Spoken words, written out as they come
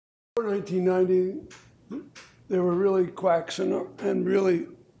1990, there were really quacks and really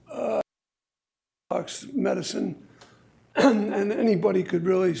medicine, and anybody could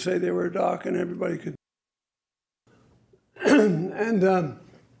really say they were a doc, and everybody could. And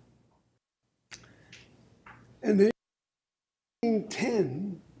in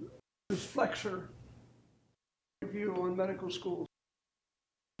 1910, this Flexer review on medical schools,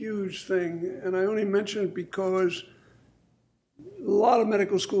 huge thing, and I only mention it because a lot of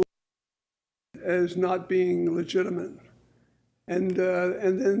medical schools as not being legitimate, and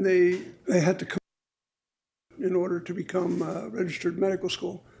then they had to come in order to become a registered medical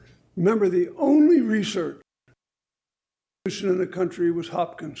school. Remember, the only research in the country was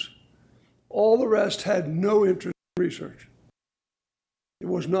Hopkins. All the rest had no interest in research. It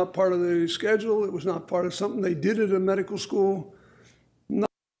was not part of the schedule. It was not part of something they did at a medical school.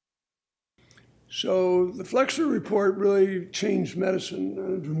 So the Flexer report really changed medicine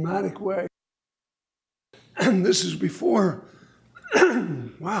in a dramatic way. And this is before,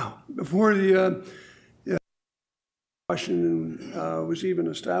 before the Washington was even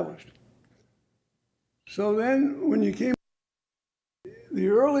established. So then when you came the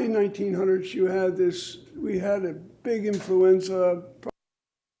early 1900s, we had a big influenza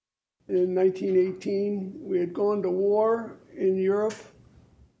in 1918. We had gone to war in Europe.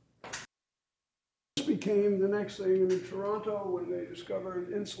 This became the next thing in Toronto when they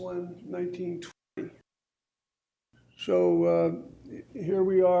discovered insulin in 1920. So here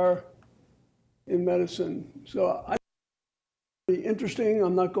we are in medicine. So I find it interesting.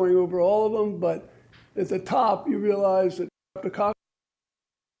 I'm not going over all of them, but at the top you realize that streptococcus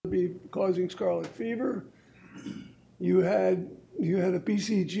would be causing scarlet fever. You had a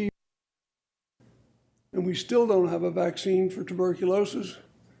BCG, and we still don't have a vaccine for tuberculosis.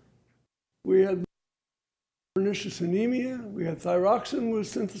 We had pernicious anemia. We had thyroxine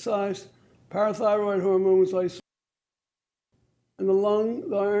was synthesized. Parathyroid hormone was isolated. And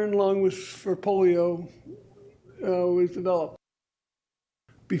the iron lung was for polio was developed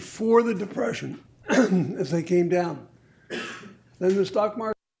before the Depression as they came down. Then the stock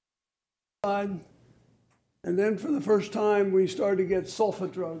market died, and then for the first time we started to get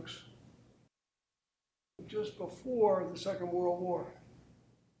sulfa drugs just before the Second World War.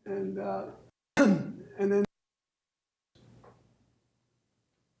 And then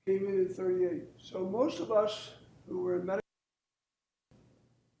came in 38. So most of us who were in medicine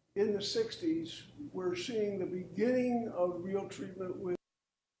in the 60s were seeing the beginning of real treatment with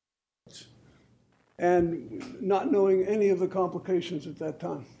and not knowing any of the complications at that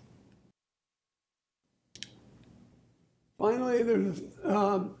time. Finally, there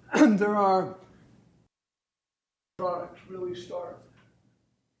are products really start.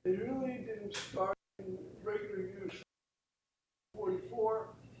 They really didn't start in regular use in 44,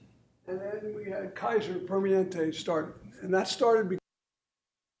 and then we had Kaiser Permanente started, and that started because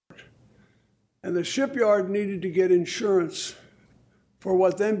and the shipyard needed to get insurance for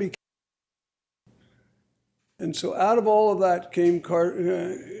what then became. And so out of all of that came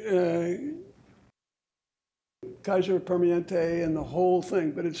Kaiser Permanente and the whole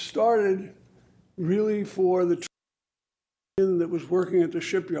thing. But it started really for the train that was working at the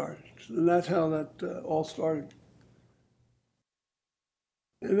shipyard. And that's how that all started.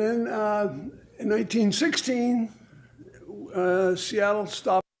 And then in 1916, Seattle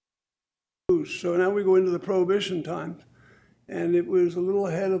stopped. So now we go into the Prohibition times, and it was a little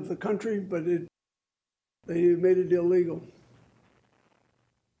ahead of the country, but they made it illegal.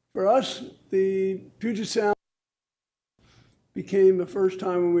 For us, the Puget Sound became the first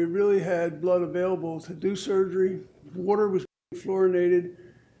time when we really had blood available to do surgery. Water was fluorinated,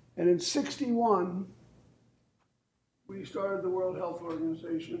 and in '61, we started the World Health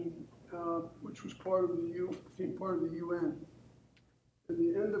Organization, which was became part of the UN. And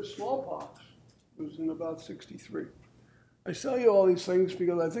the end of smallpox was in about '63. I tell you all these things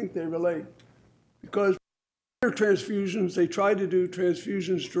because I think they relate. Because transfusions, they tried to do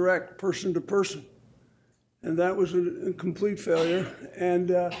transfusions direct, person to person. And that was a complete failure.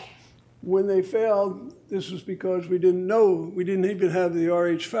 And when they failed, this was because we didn't even have the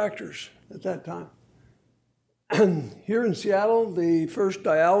Rh factors at that time. Here in Seattle, the first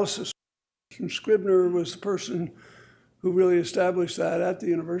dialysis from Scribner was the person who really established that at the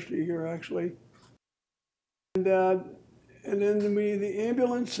university here, actually. And then the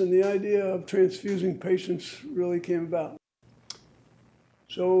ambulance and the idea of transfusing patients really came about.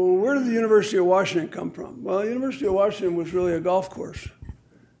 So where did the University of Washington come from? Well, the University of Washington was really a golf course.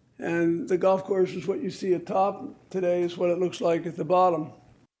 And the golf course is what you see at top. Today is what it looks like at the bottom.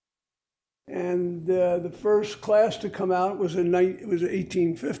 And the first class to come out was in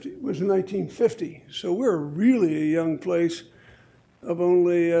 1950. So we're really a young place of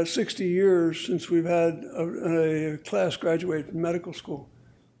only 60 years since we've had a class graduate from medical school.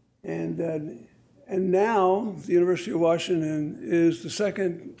 And now the University of Washington is the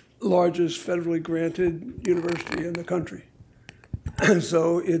second largest federally granted university in the country.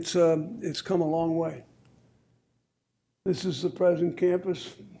 So it's come a long way. This is the present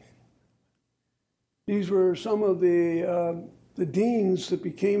campus. These were some of the deans that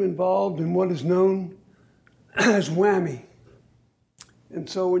became involved in what is known as WWAMI. And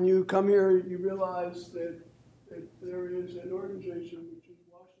so when you come here, you realize that there is an organization which is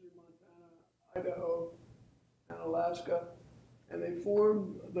Washington, Montana, Idaho, and Alaska, and they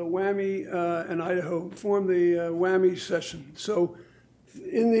formed the WWAMI, and Idaho formed the WWAMI session. So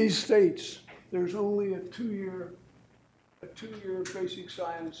in these states, there's only a two-year basic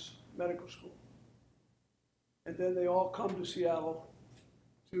science medical school. And then they all come to Seattle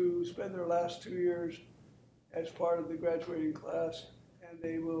to spend their last 2 years as part of the graduating class, and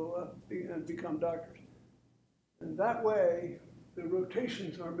they will become doctors. And that way, the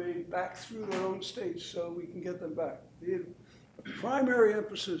rotations are made back through their own states so we can get them back. The primary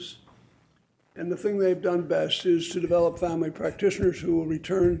emphasis, and the thing they've done best, is to develop family practitioners who will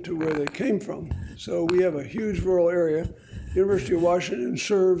return to where they came from. So we have a huge rural area. The University of Washington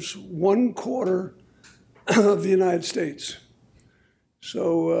serves 1/4 of the United States.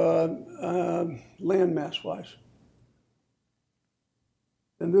 So landmass-wise.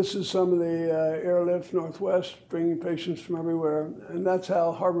 And this is some of the airlift northwest, bringing patients from everywhere. And that's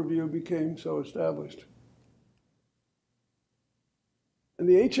how Harborview became so established. And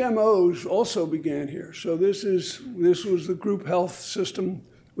the HMOs also began here. So this was the group health system,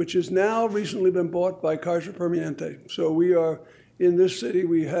 which has now recently been bought by Kaiser Permanente. So we are, in this city,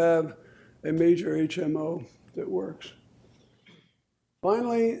 we have a major HMO that works.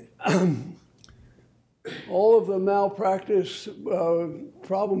 Finally, all of the malpractice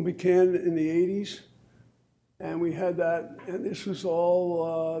problem began in the 80s, and we had that, and this was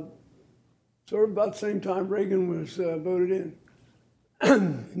all sort of about the same time Reagan was voted in.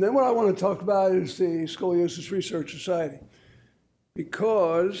 And then what I want to talk about is the Scoliosis Research Society,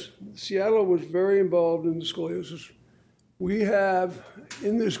 because Seattle was very involved in the scoliosis. We have,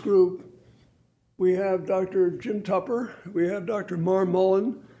 in this group, we have Dr. Jim Tupper, we have Dr. Mar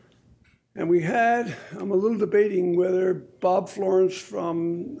Mullen, and we had, I'm a little debating whether Bob Florence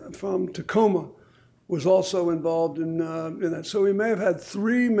from Tacoma was also involved in that. So we may have had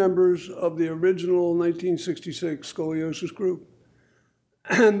 3 members of the original 1966 scoliosis group.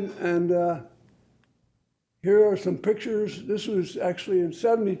 And here are some pictures. This was actually in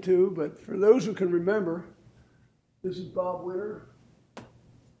 '72, but for those who can remember, this is Bob Winter,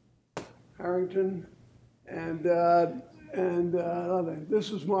 Harrington, and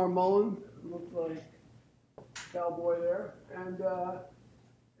this was Mar Mullen, looked like a cowboy there, and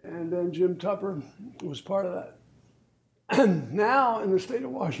then Jim Tupper was part of that. Now in the state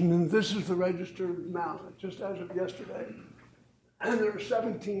of Washington, this is the registered amount, just as of yesterday, and there are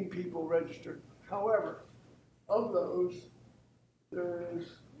 17 people registered. However, of those, there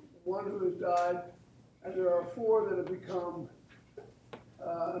is 1 who has died, and there are 4 that have become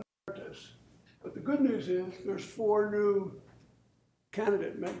emeritus. But the good news is there's 4 new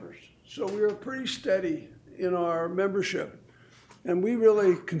candidate members. So we are pretty steady in our membership. And we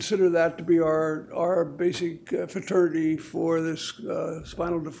really consider that to be our basic fraternity for this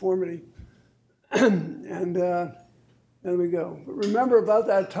spinal deformity. And there we go. But remember, about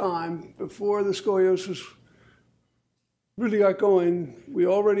that time, before the scoliosis really got going, we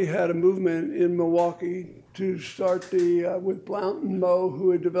already had a movement in Milwaukee to start with Blount and Moe,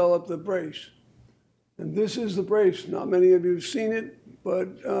 who had developed the brace. And this is the brace. Not many of you have seen it, but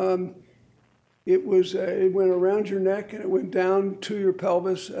it went around your neck and it went down to your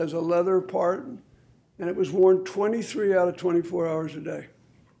pelvis as a leather part, and it was worn 23 out of 24 hours a day.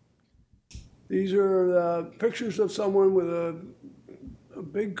 These are pictures of someone with a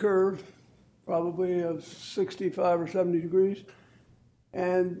big curve, probably of 65 or 70 degrees.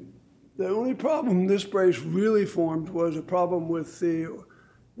 And the only problem this brace really formed was a problem with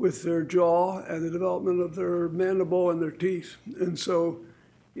their jaw and the development of their mandible and their teeth. And so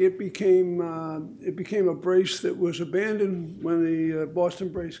it became a brace that was abandoned when the Boston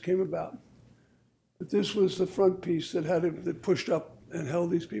brace came about. But this was the front piece that pushed up and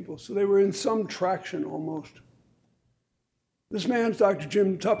held these people. So they were in some traction almost. This man's Dr.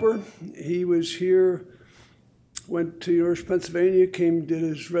 Jim Tupper. He was here, went to University of Pennsylvania, did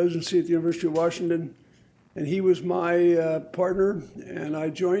his residency at the University of Washington, and he was my partner, and I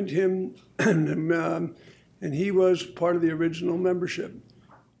joined him, and he was part of the original membership.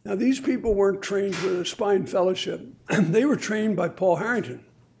 Now, these people weren't trained with a spine fellowship. They were trained by Paul Harrington.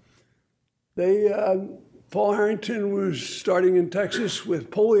 Paul Harrington was starting in Texas with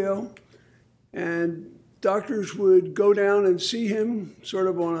polio, and doctors would go down and see him sort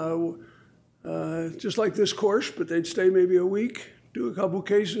of on a, just like this course, but they'd stay maybe a week, do a couple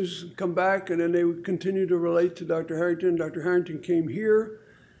cases, come back, and then they would continue to relate to Dr. Harrington. Dr. Harrington came here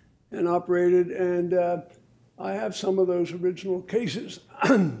and operated, and I have some of those original cases.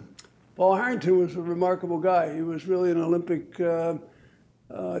 Paul Harrington was a remarkable guy. He was really an Olympic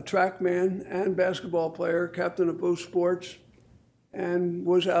track man and basketball player, captain of both sports, and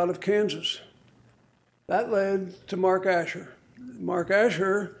was out of Kansas. That led to Mark Asher. Mark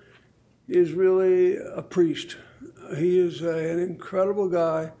Asher is really a priest. He is an incredible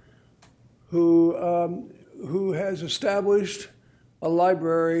guy who has established a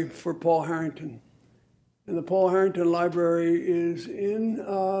library for Paul Harrington. And the Paul Harrington Library is in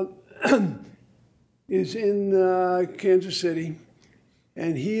Kansas City,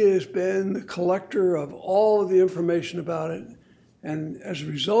 and he has been the collector of all of the information about it. And as a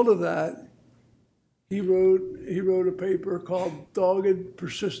result of that, he wrote a paper called Dogged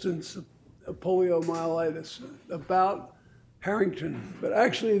Persistence of Poliomyelitis about Harrington. But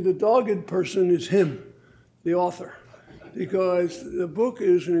actually, the dogged person is him, the author, because the book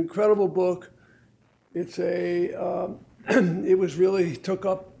is an incredible book. It's it was really took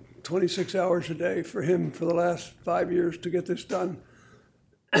up 26 hours a day for him for the last 5 years to get this done.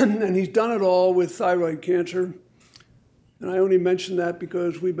 And he's done it all with thyroid cancer. And I only mention that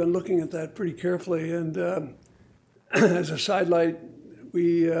because we've been looking at that pretty carefully. And as a sidelight,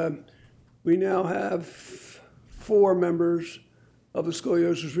 we now have 4 members of the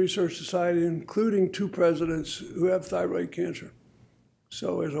Scoliosis Research Society, including 2 presidents who have thyroid cancer.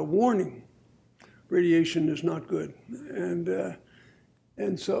 So as a warning, radiation is not good.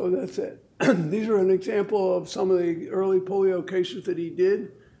 And so that's it. These are an example of some of the early polio cases that he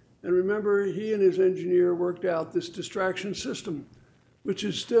did. And remember, he and his engineer worked out this distraction system, which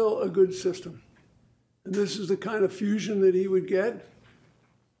is still a good system. And this is the kind of fusion that he would get.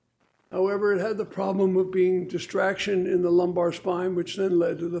 However, it had the problem of being distraction in the lumbar spine, which then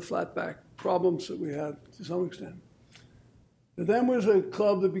led to the flat back problems that we have to some extent. There then was a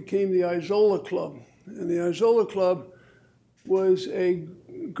club that became the Isola Club. And the Isola Club was a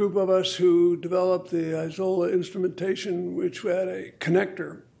group of us who developed the Isola instrumentation, which had a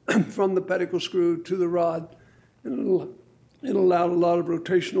connector from the pedicle screw to the rod. And it allowed a lot of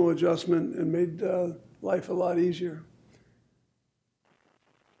rotational adjustment and made life a lot easier.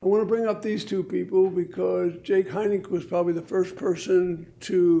 I want to bring up these 2 people because Jake Heineck was probably the first person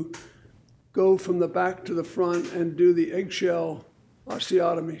to go from the back to the front and do the eggshell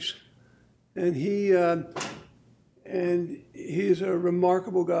osteotomies. And he's a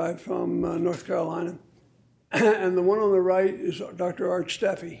remarkable guy from North Carolina. And the one on the right is Dr. Art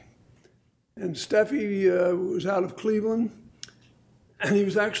Steffi. And Steffi was out of Cleveland, and he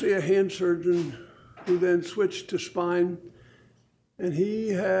was actually a hand surgeon who then switched to spine. And he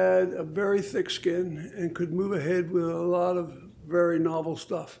had a very thick skin and could move ahead with a lot of very novel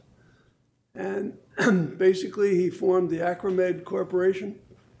stuff. And basically, he formed the Acromed Corporation.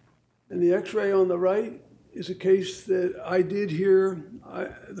 And the X-ray on the right is a case that I did here.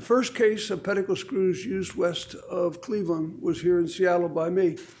 The first case of pedicle screws used west of Cleveland was here in Seattle by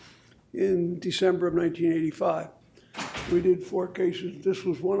me in December of 1985. We did 4 cases. This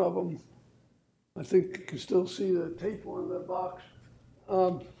was one of them. I think you can still see the tape on the box.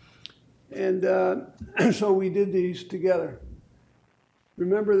 So we did these together.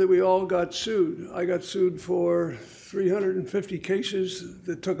 Remember that we all got sued. I got sued for 350 cases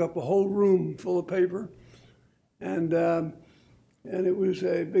that took up a whole room full of paper. And it was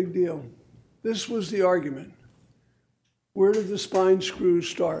a big deal. This was the argument. Where did the spine screws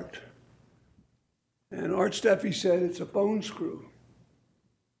start? And Art Steffi said it's a bone screw.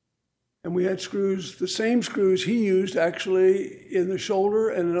 And we had screws, the same screws he used actually in the shoulder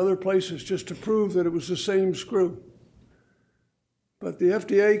and in other places just to prove that it was the same screw. But the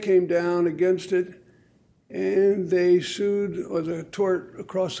FDA came down against it, and they sued, or the tort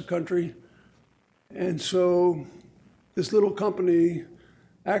across the country. And so this little company,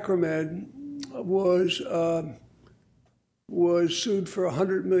 Acromed, was sued for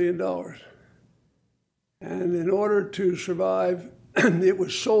 $100 million. And in order to survive, it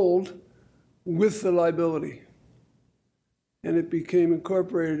was sold with the liability. And it became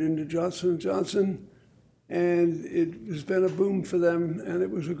incorporated into Johnson & Johnson. And it has been a boom for them, and it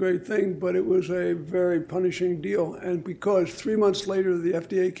was a great thing, but it was a very punishing deal. And because 3 months later, the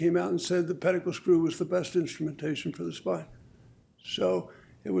FDA came out and said the pedicle screw was the best instrumentation for the spine. So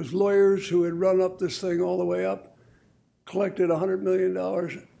it was lawyers who had run up this thing all the way up, collected $100 million,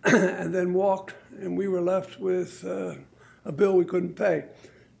 and then walked, and we were left with a bill we couldn't pay.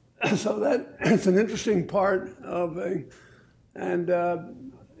 So that's an interesting part of and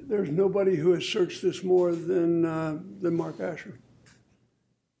there's nobody who has searched this more than Mark Asher.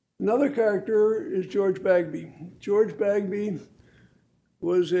 Another character is George Bagby. George Bagby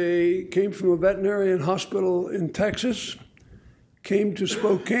came from a veterinarian hospital in Texas, came to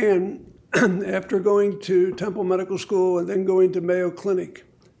Spokane after going to Temple Medical School and then going to Mayo Clinic.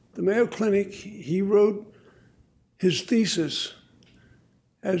 The Mayo Clinic, he wrote his thesis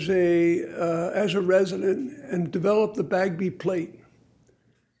as a resident and developed the Bagby plate.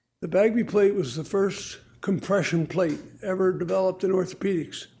 The Bagby plate was the first compression plate ever developed in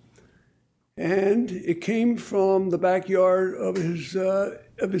orthopedics. And it came from the backyard of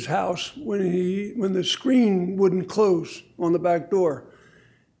his house when the screen wouldn't close on the back door.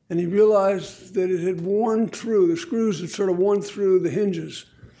 And he realized that it had worn through, the screws had sort of worn through the hinges.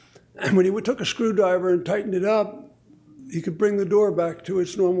 And when he took a screwdriver and tightened it up, he could bring the door back to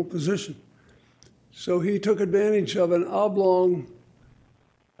its normal position. So he took advantage of an oblong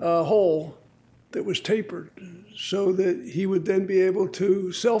hole that was tapered so that he would then be able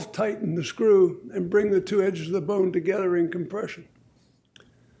to self-tighten the screw and bring the two edges of the bone together in compression.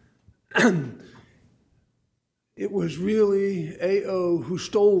 It was really A.O. who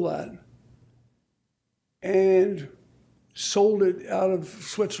stole that and sold it out of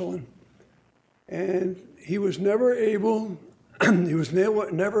Switzerland. And he was never able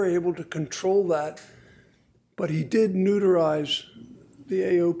to control that, but he did neuterize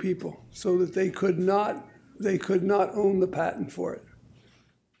the AO people so that they could not own the patent for it.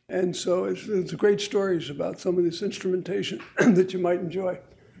 And so it's great stories about some of this instrumentation that you might enjoy.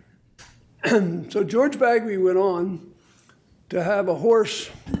 So George Bagby went on to have a horse,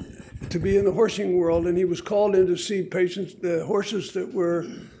 to be in the horsing world, and he was called in to see patients, the horses that were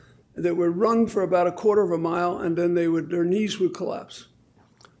run for about a quarter of a mile, and then their knees would collapse.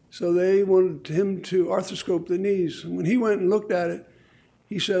 So they wanted him to arthroscope the knees. And when he went and looked at it,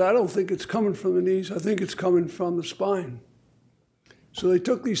 he said, "I don't think it's coming from the knees, I think it's coming from the spine." So they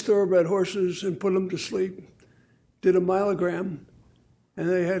took these thoroughbred horses and put them to sleep, did a myelogram, and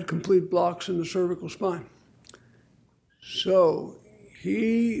they had complete blocks in the cervical spine. So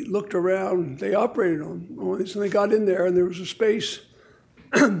he looked around, they operated on this, and they got in there, and there was a space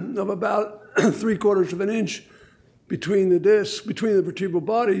of about 3/4 of an inch between the discs, between the vertebral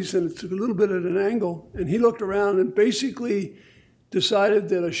bodies, and it's a little bit at an angle. And he looked around and basically decided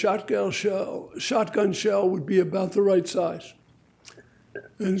that a shotgun shell would be about the right size.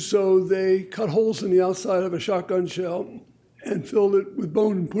 And so they cut holes in the outside of a shotgun shell and filled it with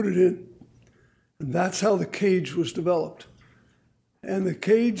bone and put it in. And that's how the cage was developed. And the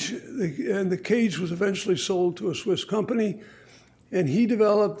cage was eventually sold to a Swiss company. And he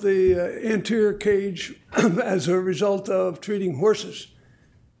developed the anterior cage as a result of treating horses.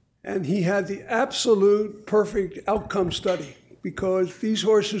 And he had the absolute perfect outcome study because these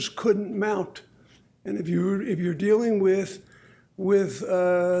horses couldn't mount. And if you're dealing with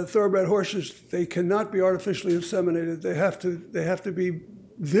thoroughbred horses, they cannot be artificially inseminated. They have to be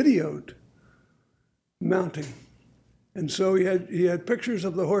videoed mounting. And so he had pictures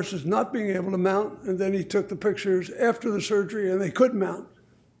of the horses not being able to mount, and then he took the pictures after the surgery and they could mount.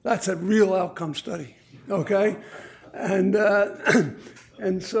 That's a real outcome study, okay?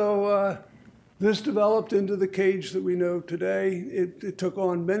 And so this developed into the cage that we know today. It took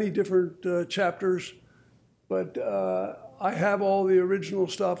on many different chapters, but I have all the original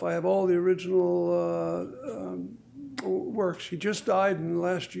stuff. I have all the original works. He just died in the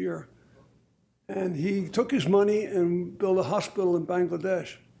last year. And he took his money and built a hospital in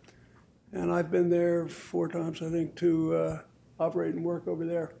Bangladesh. And I've been there 4 times, I think, to operate and work over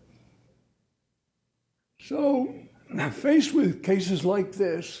there. So faced with cases like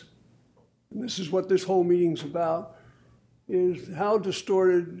this, and this is what this whole meeting's about, is how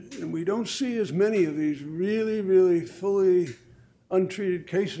distorted, and we don't see as many of these really, really fully untreated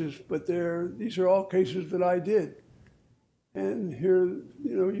cases, but these are all cases that I did. And here,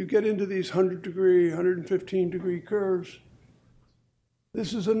 you get into these 100-degree, 115-degree curves.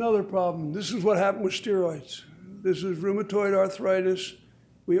 This is another problem. This is what happened with steroids. This is rheumatoid arthritis.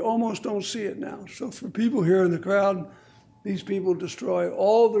 We almost don't see it now. So for people here in the crowd, these people destroy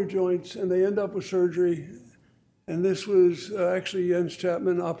all their joints and they end up with surgery. And this was actually Jens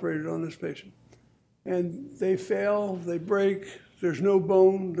Chapman operated on this patient. and they fail, they break, there's no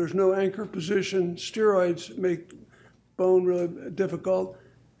bone, there's no anchor position. Steroids make bone really difficult.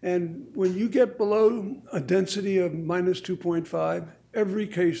 And when you get below a density of minus 2.5, every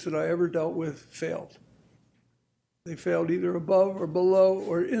case that I ever dealt with failed. They failed either above or below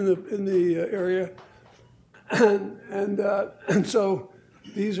or in the area. And so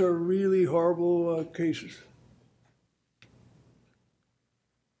these are really horrible cases.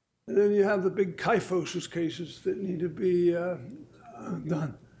 And then you have the big kyphosis cases that need to be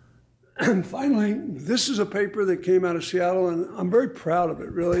done. And finally, this is a paper that came out of Seattle, and I'm very proud of it,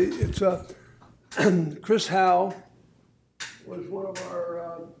 really. It's Chris Howe was one of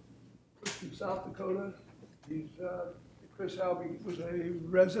our from South Dakota. Chris Howe was a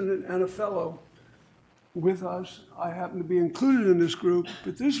resident and a fellow with us. I happen to be included in this group,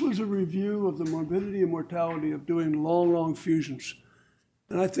 but this was a review of the morbidity and mortality of doing long fusions.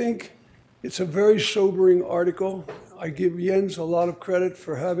 And I think it's a very sobering article. I give Jens a lot of credit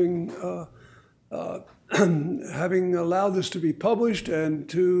for having having allowed this to be published and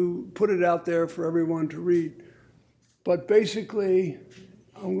to put it out there for everyone to read. But basically,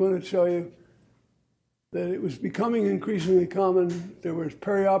 I'm going to tell you that it was becoming increasingly common. There was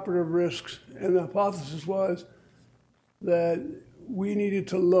perioperative risks, and the hypothesis was that we needed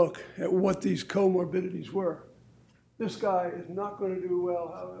to look at what these comorbidities were. This guy is not going to do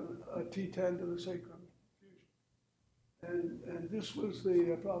well having a T10 to the sacrum fusion. And this was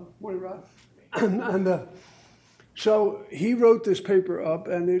the problem. Morning, Rod. And so he wrote this paper up,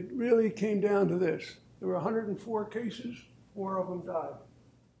 and it really came down to this. There were 104 cases, 4 of them died.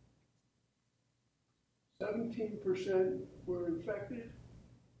 17% were infected.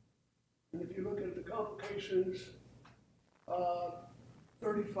 And if you look at the complications,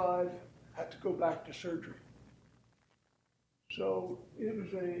 35 had to go back to surgery. So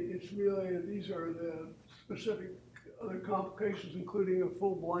it's really, these are the specific other complications, including a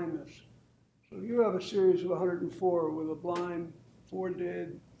full blindness. So you have a series of 104 with a blind, 4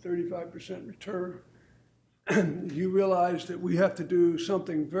 dead, 35% return. You realize that we have to do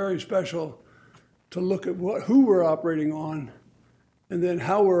something very special to look at who we're operating on, and then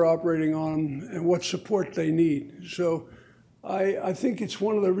how we're operating on them, and what support they need. So I think it's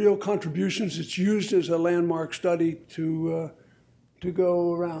one of the real contributions. It's used as a landmark study to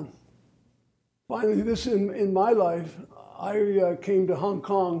go around. Finally, this in my life, I came to Hong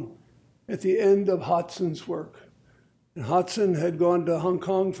Kong at the end of Hodson's work. And Hodson had gone to Hong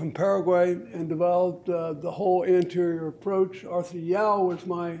Kong from Paraguay and developed the whole anterior approach. Arthur Yao was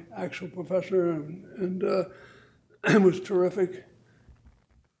my actual professor and was terrific.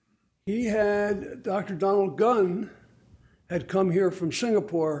 He had, Dr. Donald Gunn had come here from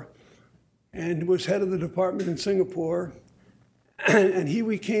Singapore and was head of the department in Singapore. And he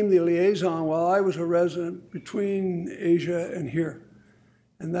became the liaison while I was a resident between Asia and here.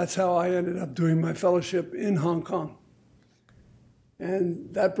 And that's how I ended up doing my fellowship in Hong Kong.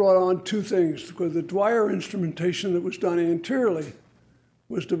 And that brought on 2 things, because the Dwyer instrumentation that was done anteriorly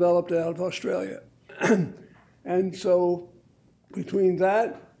was developed out of Australia. And so between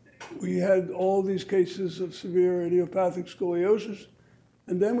that, we had all these cases of severe idiopathic scoliosis,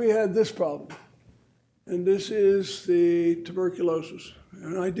 and then we had this problem. And this is the tuberculosis.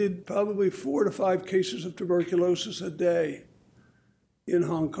 And I did probably 4 to 5 cases of tuberculosis a day in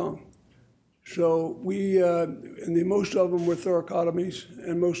Hong Kong. So most of them were thoracotomies,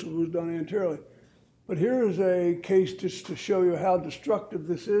 and most of it was done anteriorly. But here is a case just to show you how destructive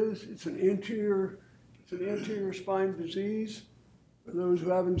this is. It's an anterior spine disease. For those who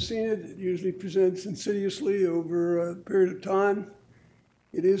haven't seen it, it usually presents insidiously over a period of time.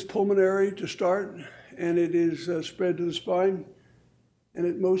 It is pulmonary to start, and it is spread to the spine. And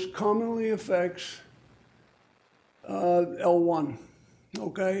it most commonly affects L1.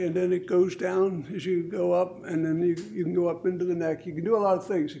 Okay, and then it goes down as you go up, and then you can go up into the neck. You can do a lot of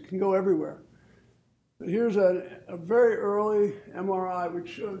things. It can go everywhere. But here's a very early MRI, which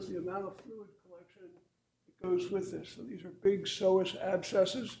shows the amount of fluid collection that goes with this. So these are big psoas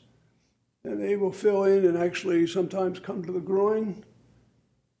abscesses, and they will fill in and actually sometimes come to the groin.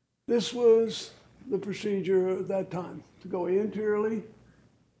 This was the procedure at that time, to go anteriorly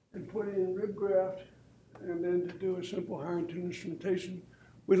and put in rib graft, and then to do a simple Harrington instrumentation.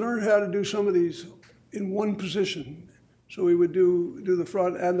 We learned how to do some of these in one position. So we would do the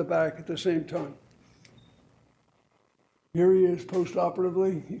front and the back at the same time. Here he is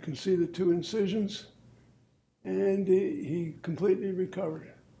post-operatively. You can see the 2 incisions, and he completely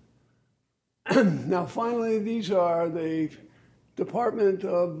recovered. Now finally, these are the Department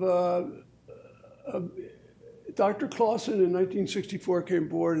of Dr. Clausen in 1964 came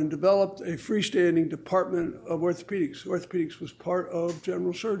aboard and developed a freestanding department of orthopedics. Orthopedics was part of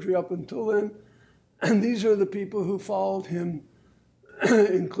general surgery up until then. And these are the people who followed him,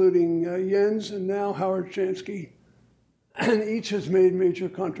 including Jens and now Howard Chansky. And each has made major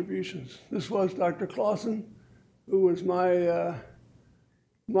contributions. This was Dr. Clausen, who was my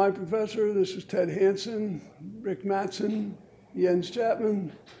professor. This is Ted Hansen, Rick Mattson, Jens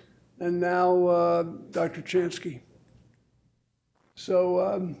Chapman, and now Dr. Chansky. So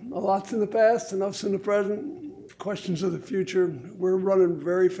a lot's in the past, enough's in the present, questions of the future. We're running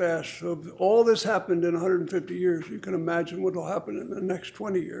very fast. So if all this happened in 150 years, you can imagine what will happen in the next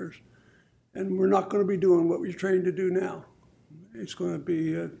 20 years. And we're not going to be doing what we're trained to do now. It's going to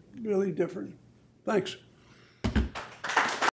be really different. Thanks.